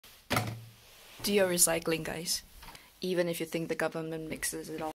Do your recycling, guys. Even if you think the government mixes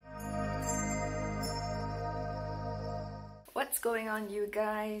it all. What's going on, you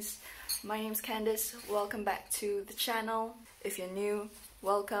guys? My name's Candice. Welcome back to the channel. If you're new,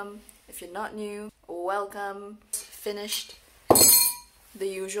 welcome. If you're not new, welcome. Finished the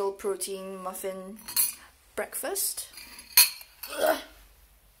usual protein muffin breakfast.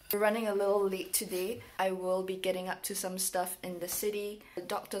 We're running a little late today. I will be getting up to some stuff in the city, a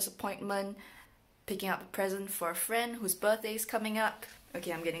doctor's appointment, picking up a present for a friend whose birthday is coming up.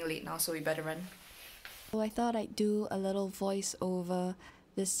 Okay, I'm getting late now, so we better run. So I thought I'd do a little voiceover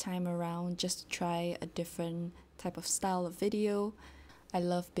this time around just to try a different type of style of video. I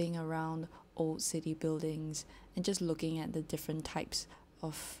love being around old city buildings and just looking at the different types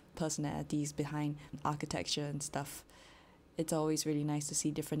of personalities behind architecture and stuff. It's always really nice to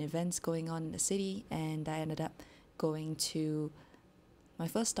see different events going on in the city, and I ended up going to my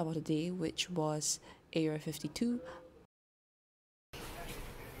first stop of the day, which was Area 52.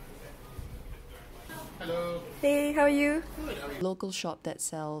 Hello. Hey, how are you? Good, how are you? Local shop that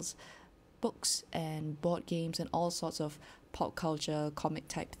sells books and board games and all sorts of pop culture, comic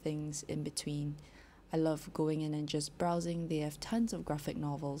type things in between. I love going in and just browsing. They have tons of graphic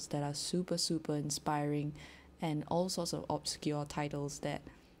novels that are super inspiring, and all sorts of obscure titles that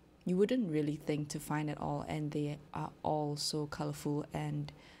you wouldn't really think to find at all, and they are all so colourful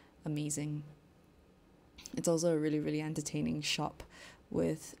and amazing. It's also a really entertaining shop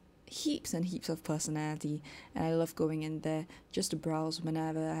with heaps and heaps of personality, and I love going in there just to browse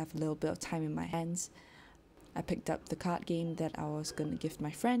whenever I have a little bit of time in my hands. I picked up the card game that I was going to gift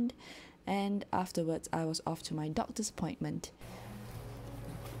my friend, and afterwards I was off to my doctor's appointment.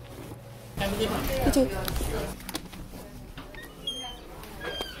 Have a good one. You too.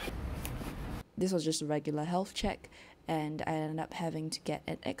 This was just a regular health check, and I ended up having to get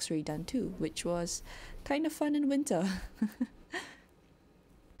an x-ray done too, which was kind of fun in winter.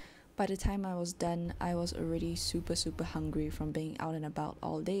 By the time I was done, I was already super hungry from being out and about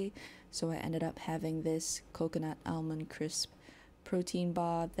all day, so I ended up having this coconut almond crisp protein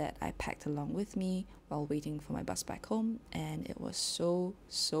bar that I packed along with me while waiting for my bus back home, and it was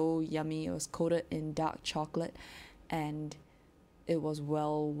so yummy. It was coated in dark chocolate, and it was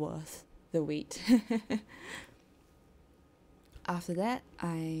well worth the wait. After that,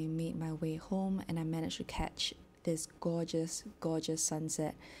 I made my way home, and I managed to catch this gorgeous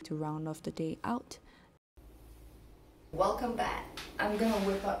sunset to round off the day out. Welcome back. I'm gonna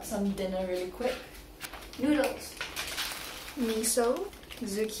whip up some dinner really quick. Noodles, miso,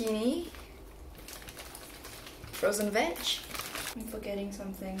 zucchini, frozen veg. I'm forgetting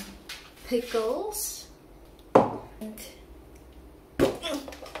something. Pickles, and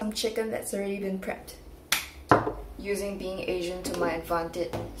some chicken that's already been prepped. Using being Asian to my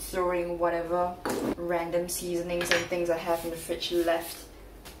advantage, throwing whatever random seasonings and things I have in the fridge left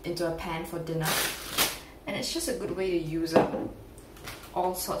into a pan for dinner. And it's just a good way to use up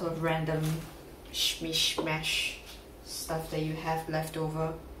all sorts of random shmish-mash stuff that you have left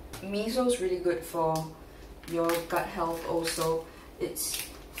over. Miso is really good for your gut health also. It's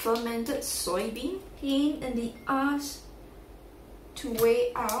fermented soybean, pain in the ass to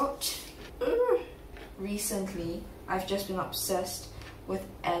weigh out. Recently, I've just been obsessed with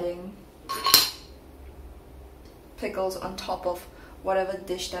adding pickles on top of whatever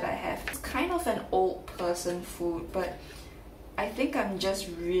dish that I have. It's kind of an old person food, but I think I'm just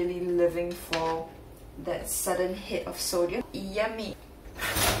really living for that sudden hit of sodium. Yummy!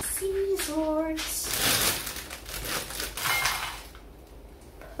 Scissors!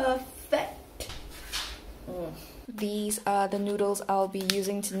 Perfect! These are the noodles I'll be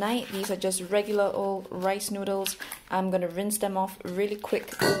using tonight. These are just regular old rice noodles. I'm gonna rinse them off really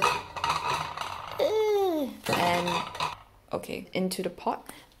quick. And okay, into the pot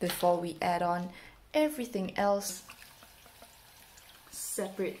before we add on everything else.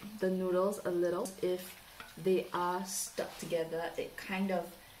 Separate the noodles a little. If they are stuck together, it kind of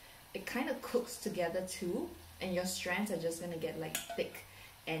cooks together too, and your strands are just gonna get like thick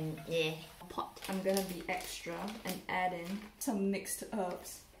and yeah. Pot. I'm gonna be extra and add in some mixed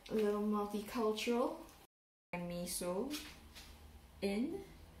herbs. A little multicultural. My miso in.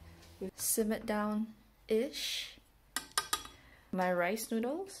 Simmered down-ish. My rice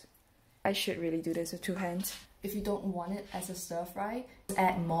noodles. I should really do this with two hands. If you don't want it as a stir fry,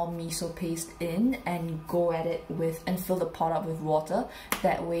 add more miso paste in and go at it with, and fill the pot up with water.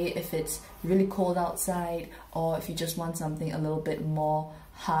 That way, if it's really cold outside, or if you just want something a little bit more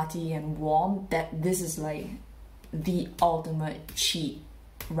hearty and warm, this is like the ultimate cheap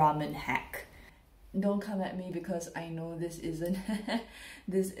ramen hack. don't come at me because I know this isn't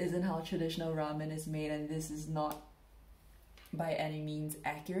this isn't how traditional ramen is made, and this is not by any means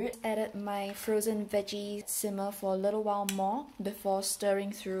accurate. Added my frozen veggies, simmer for a little while more before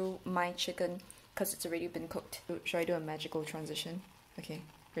stirring through my chicken because it's already been cooked. Should I do a magical transition? Okay,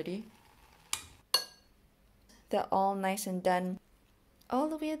 ready? They're all nice and done. All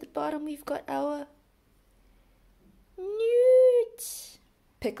the way at the bottom we've got our nudes.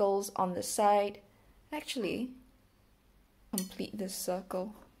 Pickles on the side. Actually, complete this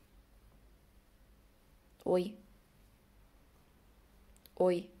circle. Oi.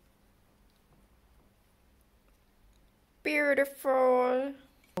 Oi. Beautiful.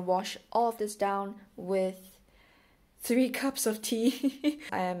 Wash all of this down with 3 cups of tea.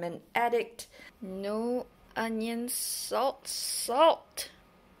 I am an addict. No onion, salt.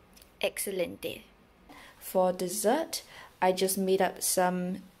 Excelente. For dessert, I just made up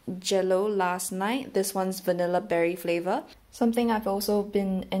some Jello last night. This one's vanilla berry flavor. Something I've also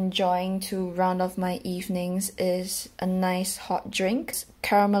been enjoying to round off my evenings is a nice hot drink.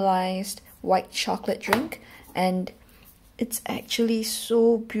 Caramelized white chocolate drink, and it's actually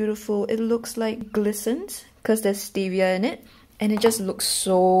so beautiful. It looks like glistens because there's stevia in it, and it just looks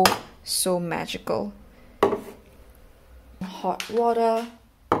so magical. Hot water,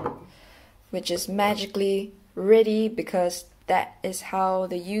 which is magically ready because that is how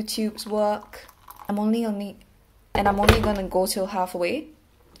the YouTubes work. I'm only gonna go till halfway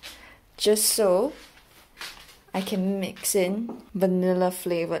just so I can mix in vanilla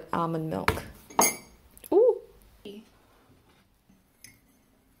flavored almond milk. Ooh.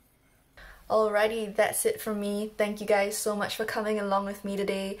 Alrighty, that's it from me. Thank you guys so much for coming along with me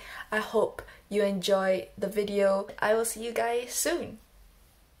today. I hope you enjoyed the video. I will see you guys soon.